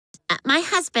My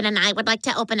husband and I would like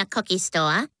to open a cookie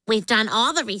store. We've done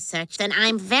all the research, and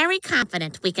I'm very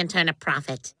confident we can turn a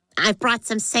profit. I've brought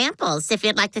some samples if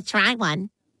you'd like to try one.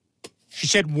 She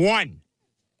said one.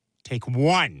 Take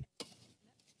one.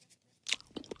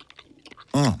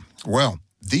 Well,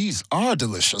 these are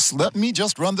delicious. Let me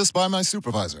just run this by my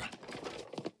supervisor.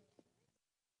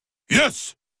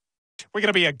 Yes! We're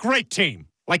gonna be a great team,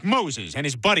 like Moses and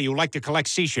his buddy who like to collect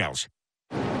seashells.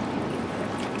 Yay!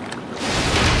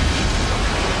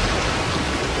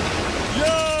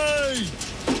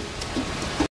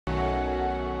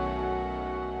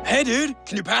 Hey, dude,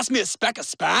 can you pass me a speck of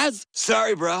spaz?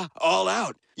 Sorry, bruh, all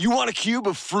out. You want a cube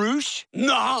of fruche?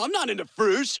 No, I'm not into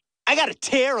fruche. I got a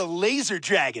tear a laser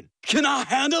dragon. Can I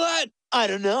handle that? I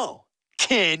don't know.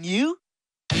 Can you?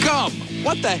 Come!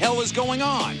 What the hell is going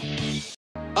on?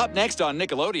 Up next on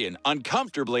Nickelodeon,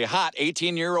 uncomfortably hot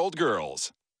 18-year-old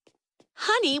girls.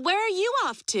 Honey, where are you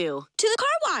off to? To the car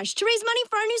wash to raise money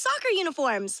for our new soccer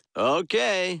uniforms.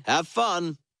 Okay, have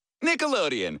fun.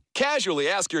 Nickelodeon, casually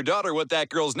ask your daughter what that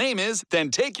girl's name is,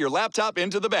 then take your laptop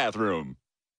into the bathroom.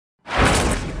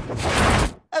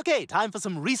 Okay, time for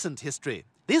some recent history.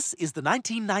 This is the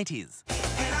 1990s.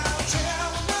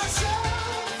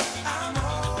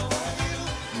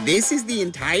 This is the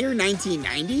entire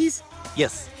 1990s?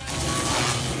 Yes.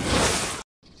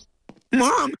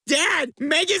 Mom! Dad!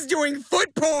 Meg is doing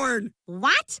foot porn!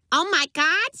 What? Oh, my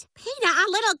God. Peter, our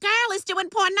little girl is doing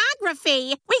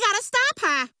pornography. We gotta stop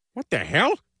her. What the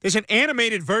hell? There's an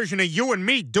animated version of you and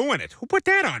me doing it. Who put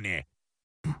that on there?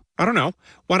 I don't know.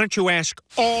 Why don't you ask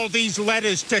all these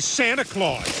letters to Santa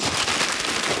Claus?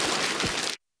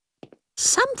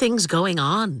 Something's going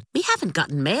on. We haven't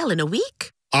gotten mail in a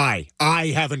week. I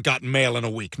haven't gotten mail in a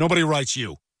week. Nobody writes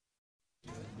you.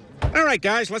 All right,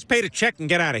 guys, let's pay the check and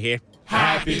get out of here.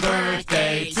 Happy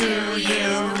birthday to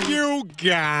you. You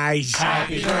guys.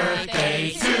 Happy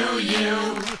birthday to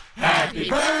you. Happy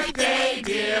birthday,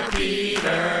 dear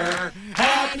Peter.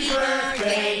 Happy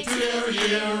birthday to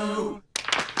you.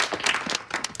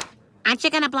 Aren't you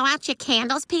gonna blow out your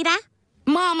candles, Peter?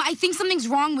 Mom, I think something's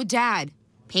wrong with Dad.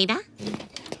 Peter?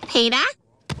 Peter?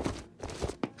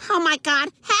 Oh, my God.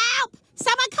 Help!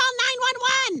 Someone call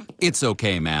 911! It's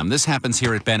okay, ma'am. This happens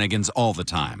here at Bennigan's all the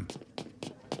time.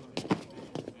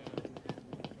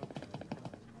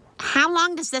 How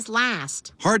long does this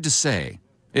last? Hard to say.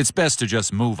 It's best to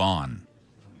just move on.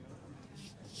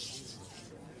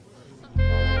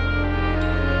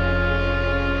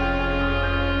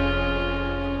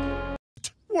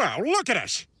 Wow, look at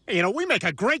us. You know, we make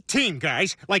a great team,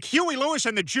 guys. Like Huey Lewis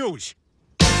and the Jews.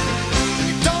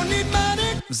 Don't need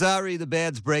money! Sorry, the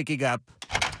band's breaking up.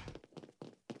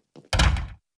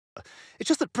 It's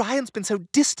just that Brian's been so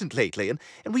distant lately, and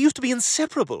we used to be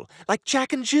inseparable, like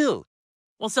Jack and Jill.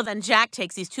 Well, so then Jack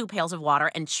takes these 2 pails of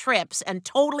water and trips and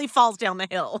totally falls down the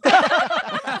hill.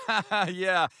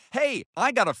 Yeah. Hey,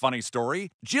 I got a funny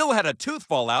story. Jill had a tooth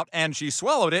fall out, and she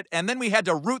swallowed it, and then we had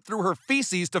to root through her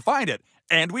feces to find it.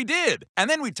 And we did. And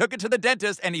then we took it to the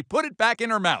dentist, and he put it back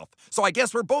in her mouth. So I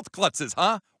guess we're both klutzes,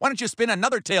 huh? Why don't you spin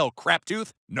another tale, crap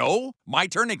tooth? No? My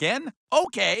turn again?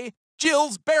 Okay.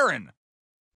 Jill's barren.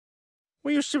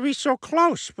 We used to be so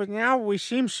close, but now we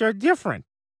seem so different.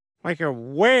 Like a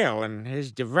whale and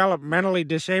his developmentally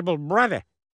disabled brother.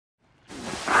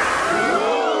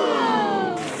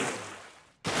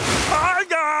 Hi,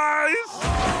 guys!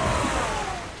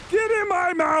 Get in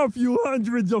my mouth, you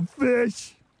hundreds of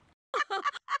fish!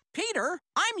 Peter,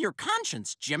 I'm your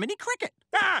conscience, Jiminy Cricket.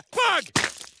 Ah, bug!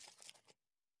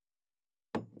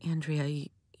 Andrea,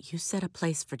 you set a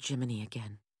place for Jiminy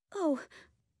again. Oh,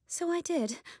 so I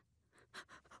did.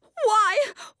 Why?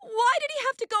 Why did he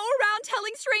have to go around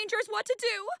telling strangers what to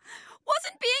do?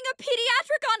 Wasn't being a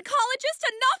pediatric oncologist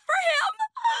enough for him?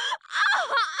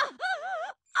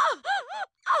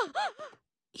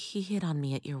 He hit on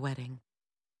me at your wedding.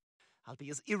 I'll be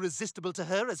as irresistible to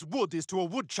her as wood is to a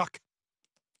woodchuck.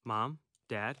 Mom,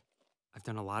 Dad, I've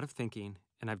done a lot of thinking,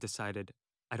 and I've decided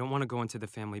I don't want to go into the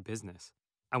family business.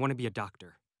 I want to be a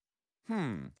doctor.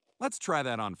 Let's try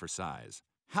that on for size.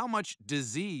 How much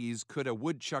disease could a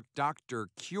woodchuck doctor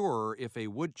cure if a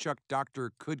woodchuck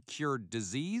doctor could cure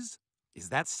disease? Is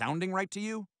that sounding right to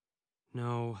you?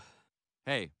 No.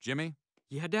 Hey, Jimmy?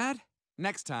 Yeah, Dad?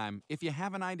 Next time, if you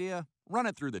have an idea, run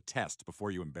it through the test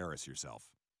before you embarrass yourself.